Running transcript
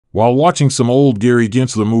While watching some old Gary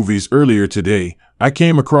Gensler movies earlier today, I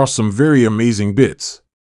came across some very amazing bits.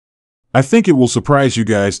 I think it will surprise you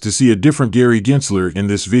guys to see a different Gary Gensler in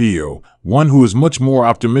this video, one who is much more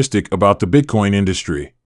optimistic about the Bitcoin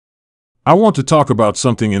industry. I want to talk about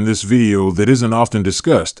something in this video that isn't often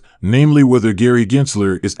discussed, namely whether Gary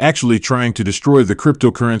Gensler is actually trying to destroy the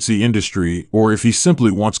cryptocurrency industry or if he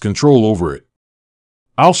simply wants control over it.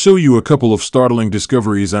 I'll show you a couple of startling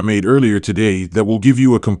discoveries I made earlier today that will give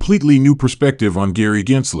you a completely new perspective on Gary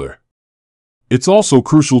Gensler. It's also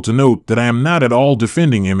crucial to note that I am not at all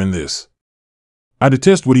defending him in this. I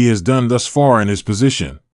detest what he has done thus far in his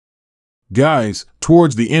position. Guys,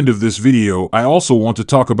 towards the end of this video, I also want to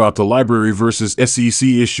talk about the library versus SEC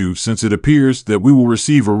issue, since it appears that we will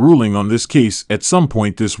receive a ruling on this case at some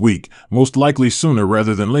point this week, most likely sooner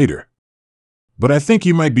rather than later. But I think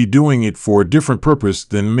he might be doing it for a different purpose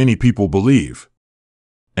than many people believe.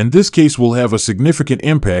 And this case will have a significant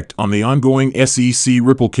impact on the ongoing SEC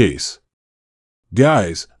Ripple case.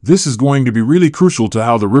 Guys, this is going to be really crucial to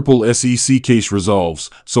how the Ripple SEC case resolves,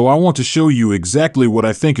 so I want to show you exactly what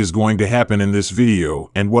I think is going to happen in this video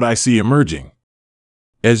and what I see emerging.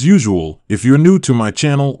 As usual, if you're new to my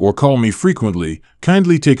channel or call me frequently,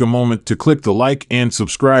 kindly take a moment to click the like and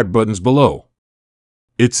subscribe buttons below.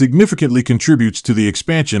 It significantly contributes to the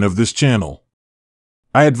expansion of this channel.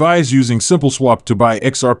 I advise using SimpleSwap to buy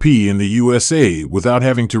XRP in the USA without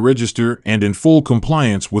having to register and in full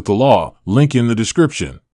compliance with the law, link in the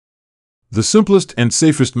description. The simplest and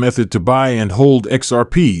safest method to buy and hold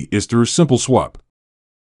XRP is through SimpleSwap.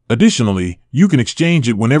 Additionally, you can exchange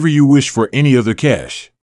it whenever you wish for any other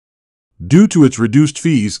cash. Due to its reduced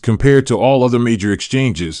fees compared to all other major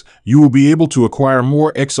exchanges, you will be able to acquire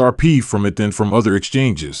more XRP from it than from other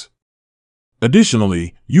exchanges.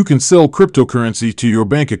 Additionally, you can sell cryptocurrency to your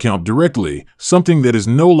bank account directly, something that is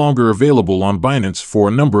no longer available on Binance for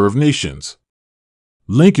a number of nations.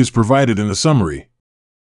 Link is provided in the summary.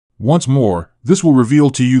 Once more, this will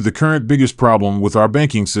reveal to you the current biggest problem with our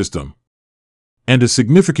banking system, and a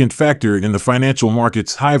significant factor in the financial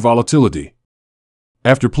market's high volatility.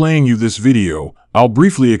 After playing you this video, I'll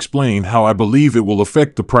briefly explain how I believe it will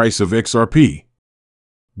affect the price of XRP.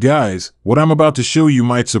 Guys, what I'm about to show you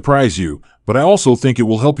might surprise you, but I also think it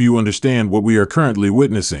will help you understand what we are currently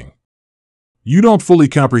witnessing. You don't fully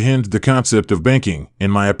comprehend the concept of banking, in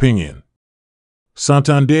my opinion.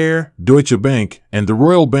 Santander, Deutsche Bank, and the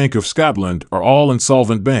Royal Bank of Scotland are all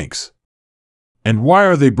insolvent banks. And why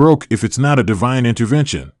are they broke if it's not a divine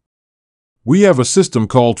intervention? We have a system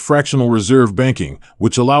called fractional reserve banking,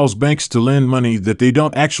 which allows banks to lend money that they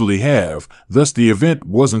don't actually have, thus the event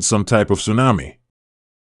wasn't some type of tsunami.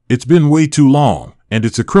 It's been way too long, and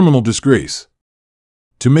it's a criminal disgrace.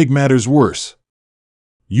 To make matters worse,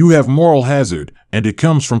 you have moral hazard, and it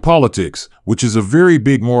comes from politics, which is a very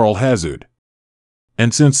big moral hazard.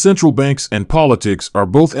 And since central banks and politics are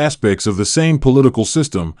both aspects of the same political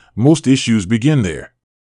system, most issues begin there.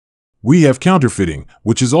 We have counterfeiting,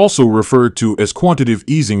 which is also referred to as quantitative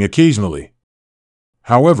easing occasionally.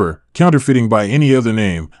 However, counterfeiting by any other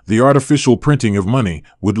name, the artificial printing of money,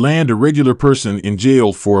 would land a regular person in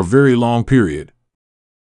jail for a very long period.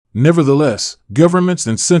 Nevertheless, governments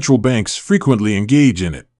and central banks frequently engage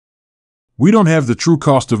in it. We don't have the true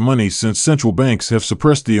cost of money since central banks have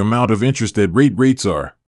suppressed the amount of interest that rates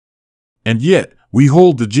are. And yet, we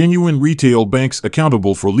hold the genuine retail banks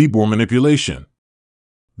accountable for LIBOR manipulation.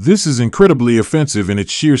 This is incredibly offensive in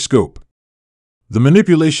its sheer scope. The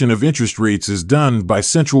manipulation of interest rates is done by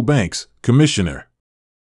central banks, Commissioner.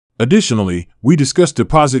 Additionally, we discuss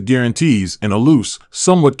deposit guarantees in a loose,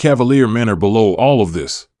 somewhat cavalier manner below all of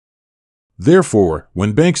this. Therefore,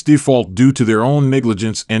 when banks default due to their own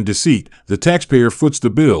negligence and deceit, the taxpayer foots the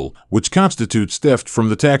bill, which constitutes theft from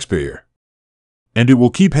the taxpayer. And it will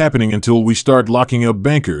keep happening until we start locking up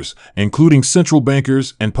bankers, including central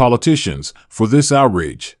bankers and politicians, for this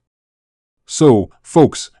outrage. So,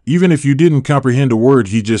 folks, even if you didn't comprehend a word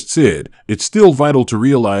he just said, it's still vital to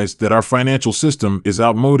realize that our financial system is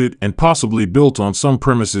outmoded and possibly built on some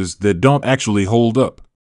premises that don't actually hold up.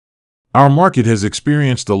 Our market has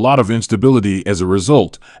experienced a lot of instability as a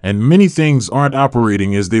result, and many things aren't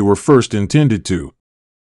operating as they were first intended to.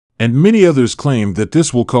 And many others claim that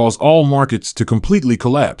this will cause all markets to completely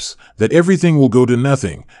collapse, that everything will go to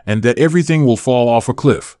nothing, and that everything will fall off a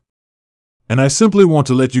cliff. And I simply want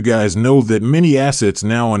to let you guys know that many assets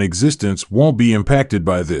now in existence won't be impacted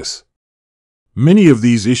by this. Many of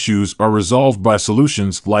these issues are resolved by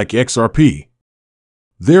solutions like XRP.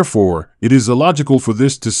 Therefore, it is illogical for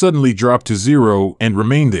this to suddenly drop to zero and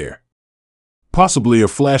remain there. Possibly a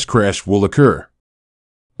flash crash will occur.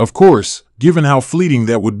 Of course, given how fleeting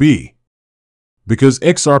that would be. because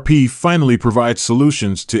XRP finally provides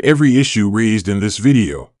solutions to every issue raised in this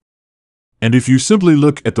video. And if you simply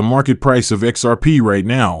look at the market price of XRP right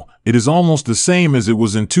now, it is almost the same as it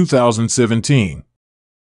was in 2017.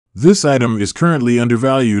 This item is currently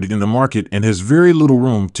undervalued in the market and has very little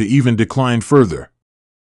room to even decline further.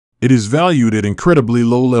 It is valued at incredibly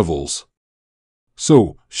low levels.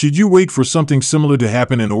 So, should you wait for something similar to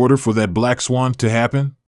happen in order for that black swan to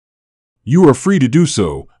happen? You are free to do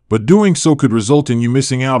so, but doing so could result in you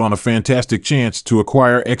missing out on a fantastic chance to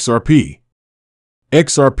acquire XRP.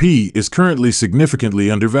 XRP is currently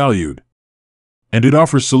significantly undervalued, and it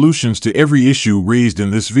offers solutions to every issue raised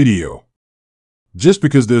in this video. Just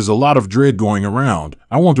because there's a lot of dread going around,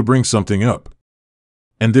 I want to bring something up.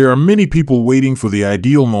 And there are many people waiting for the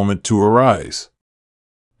ideal moment to arise.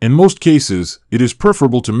 In most cases, it is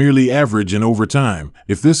preferable to merely average and over time,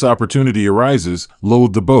 if this opportunity arises,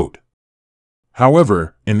 load the boat.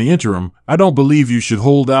 However, in the interim, I don't believe you should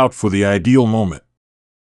hold out for the ideal moment,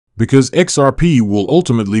 because XRP will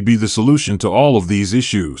ultimately be the solution to all of these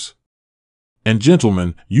issues. And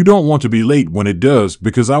gentlemen, you don't want to be late when it does,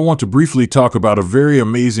 because I want to briefly talk about a very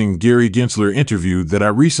amazing Gary Gensler interview that I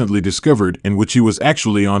recently discovered, in which he was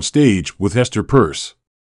actually on stage with Hester Peirce.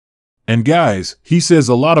 And guys, he says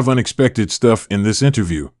a lot of unexpected stuff in this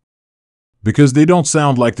interview. Because they don't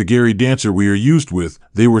sound like the Gary dancer we are used with,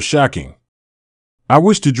 they were shocking. I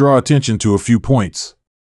wish to draw attention to a few points.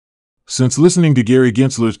 Since listening to Gary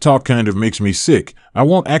Gensler's talk kind of makes me sick, I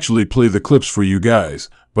won't actually play the clips for you guys,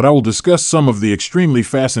 but I will discuss some of the extremely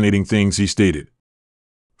fascinating things he stated.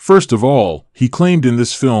 First of all, he claimed in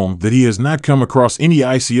this film that he has not come across any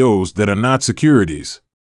ICOs that are not securities.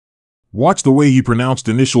 Watch the way he pronounced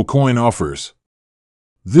initial coin offers.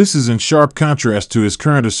 This is in sharp contrast to his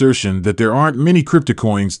current assertion that there aren't many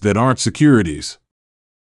cryptocoins that aren't securities.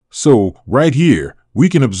 So, right here, we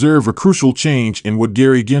can observe a crucial change in what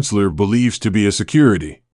Gary Gensler believes to be a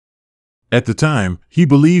security. At the time, he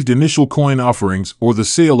believed initial coin offerings or the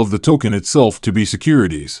sale of the token itself to be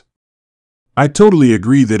securities. I totally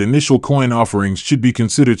agree that initial coin offerings should be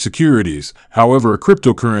considered securities, however, a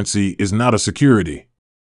cryptocurrency is not a security.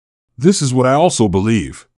 This is what I also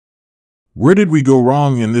believe. Where did we go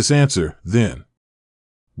wrong in this answer, then?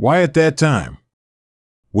 Why at that time?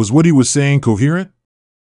 Was what he was saying coherent?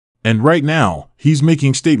 And right now, he's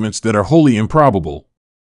making statements that are wholly improbable.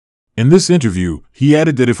 In this interview, he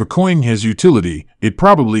added that if a coin has utility, it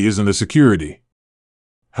probably isn't a security.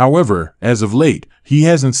 However, as of late, he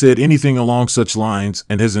hasn't said anything along such lines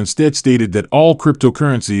and has instead stated that all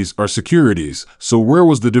cryptocurrencies are securities, so where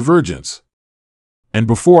was the divergence? And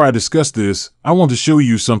before I discuss this, I want to show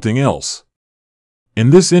you something else.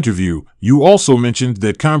 In this interview, you also mentioned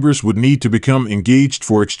that Congress would need to become engaged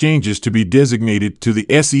for exchanges to be designated to the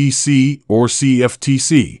SEC or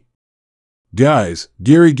CFTC. Guys,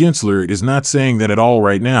 Gary Gensler is not saying that at all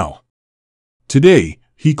right now. Today,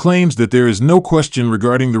 he claims that there is no question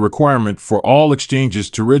regarding the requirement for all exchanges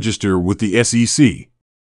to register with the SEC.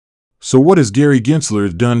 So what has Gary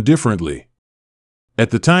Gensler done differently? At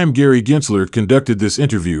the time Gary Gensler conducted this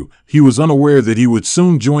interview, he was unaware that he would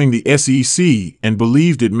soon join the SEC and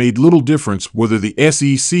believed it made little difference whether the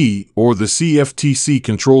SEC or the CFTC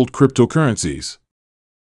controlled cryptocurrencies.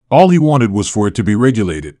 All he wanted was for it to be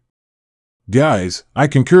regulated. Guys, I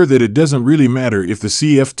concur that it doesn't really matter if the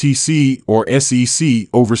CFTC or SEC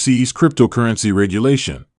oversees cryptocurrency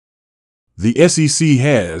regulation. The SEC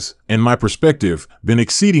has, in my perspective, been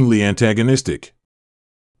exceedingly antagonistic.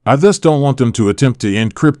 I thus don't want them to attempt to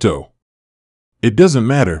end crypto. It doesn't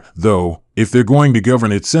matter, though, if they're going to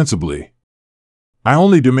govern it sensibly. I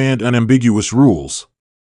only demand unambiguous rules.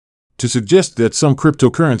 To suggest that some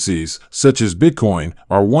cryptocurrencies, such as Bitcoin,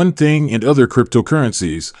 are one thing and other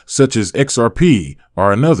cryptocurrencies, such as XRP,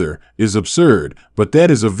 are another, is absurd, but that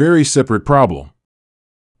is a very separate problem.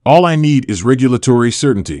 All I need is regulatory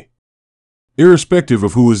certainty. Irrespective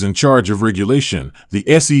of who is in charge of regulation, the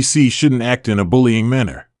SEC shouldn't act in a bullying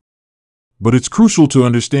manner. But it's crucial to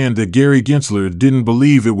understand that Gary Gensler didn't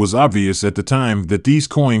believe it was obvious at the time that these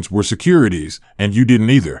coins were securities, and you didn't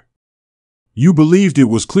either. You believed it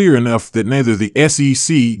was clear enough that neither the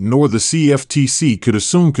SEC nor the CFTC could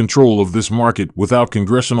assume control of this market without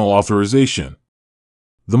congressional authorization.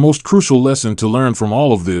 The most crucial lesson to learn from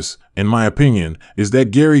all of this, in my opinion, is that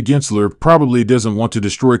Gary Gensler probably doesn't want to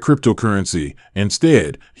destroy cryptocurrency.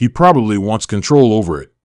 Instead, he probably wants control over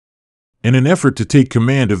it. In an effort to take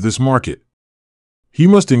command of this market, he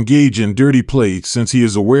must engage in dirty play since he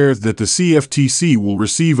is aware that the CFTC will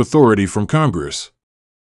receive authority from Congress.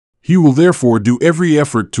 He will therefore do every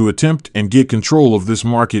effort to attempt and get control of this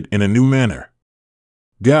market in a new manner.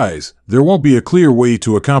 Guys, there won't be a clear way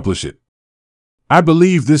to accomplish it. I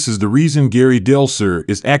believe this is the reason Gary Delsar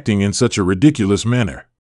is acting in such a ridiculous manner.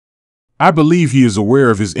 I believe he is aware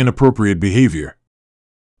of his inappropriate behavior.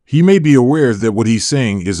 He may be aware that what he's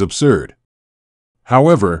saying is absurd.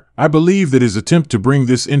 However, I believe that his attempt to bring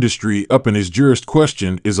this industry up in his jurist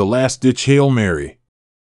question is a last-ditch Hail Mary.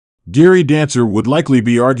 Gary Delsar would likely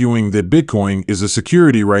be arguing that Bitcoin is a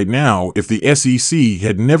security right now if the SEC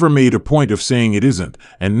had never made a point of saying it isn't,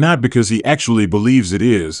 and not because he actually believes it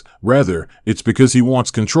is, rather, it's because he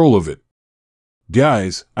wants control of it.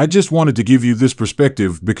 Guys, I just wanted to give you this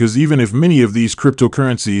perspective because even if many of these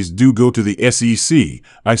cryptocurrencies do go to the SEC,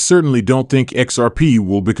 I certainly don't think XRP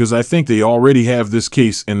will because I think they already have this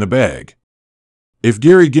case in the bag. If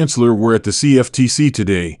Gary Gensler were at the CFTC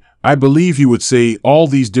today, I believe he would say all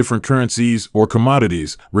these different currencies or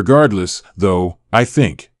commodities, regardless, though, I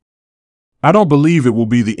think. I don't believe it will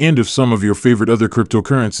be the end of some of your favorite other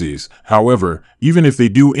cryptocurrencies, however, even if they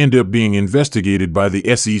do end up being investigated by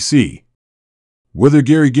the SEC. Whether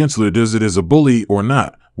Gary Gensler does it as a bully or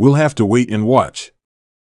not, we'll have to wait and watch.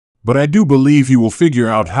 But I do believe he will figure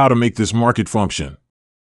out how to make this market function.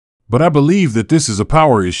 But I believe that this is a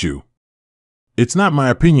power issue. It's not my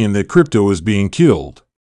opinion that crypto is being killed.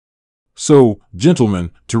 So,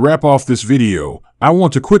 gentlemen, to wrap off this video, I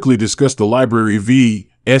want to quickly discuss the Library v.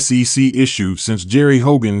 SEC issue since Jerry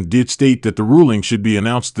Hogan did state that the ruling should be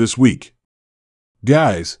announced this week.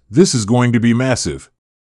 Guys, this is going to be massive.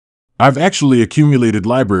 I've actually accumulated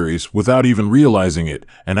libraries without even realizing it,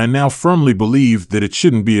 and I now firmly believe that it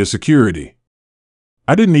shouldn't be a security.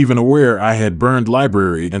 I didn't even aware I had burned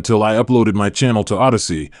library until I uploaded my channel to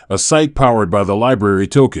Odyssey, a site powered by the library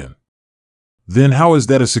token. Then how is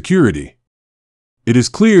that a security? It is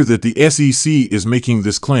clear that the SEC is making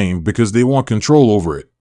this claim because they want control over it.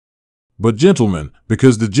 But gentlemen,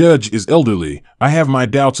 because the judge is elderly, I have my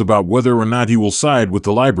doubts about whether or not he will side with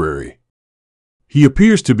the library. He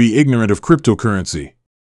appears to be ignorant of cryptocurrency.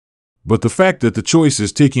 But the fact that the choice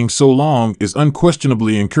is taking so long is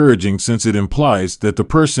unquestionably encouraging since it implies that the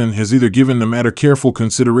person has either given the matter careful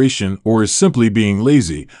consideration or is simply being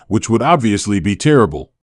lazy, which would obviously be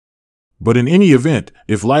terrible. But in any event,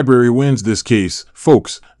 if Library wins this case,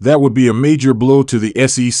 folks, that would be a major blow to the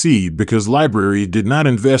SEC because Library did not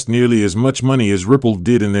invest nearly as much money as Ripple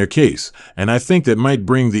did in their case, and I think that might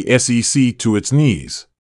bring the SEC to its knees.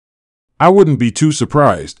 I wouldn't be too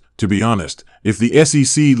surprised, to be honest, if the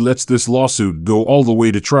SEC lets this lawsuit go all the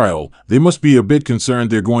way to trial. They must be a bit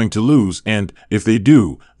concerned they're going to lose, and, if they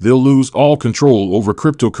do, they'll lose all control over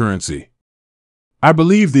cryptocurrency. I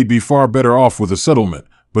believe they'd be far better off with a settlement,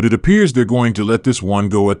 but it appears they're going to let this one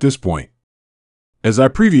go at this point. As I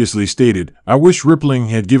previously stated, I wish Rippling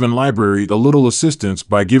had given Library a little assistance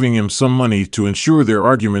by giving him some money to ensure their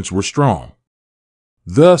arguments were strong.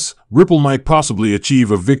 Thus, Ripple might possibly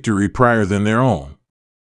achieve a victory prior than their own.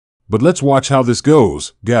 But let's watch how this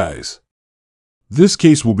goes, guys. This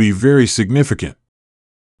case will be very significant.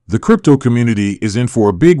 The crypto community is in for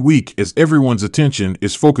a big week as everyone's attention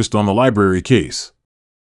is focused on the Library case.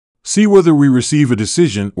 See whether we receive a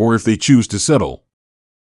decision or if they choose to settle.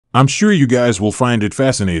 I'm sure you guys will find it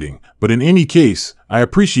fascinating, but in any case, I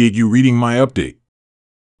appreciate you reading my update.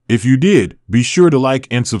 If you did, be sure to like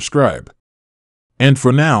and subscribe. And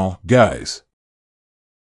for now, guys.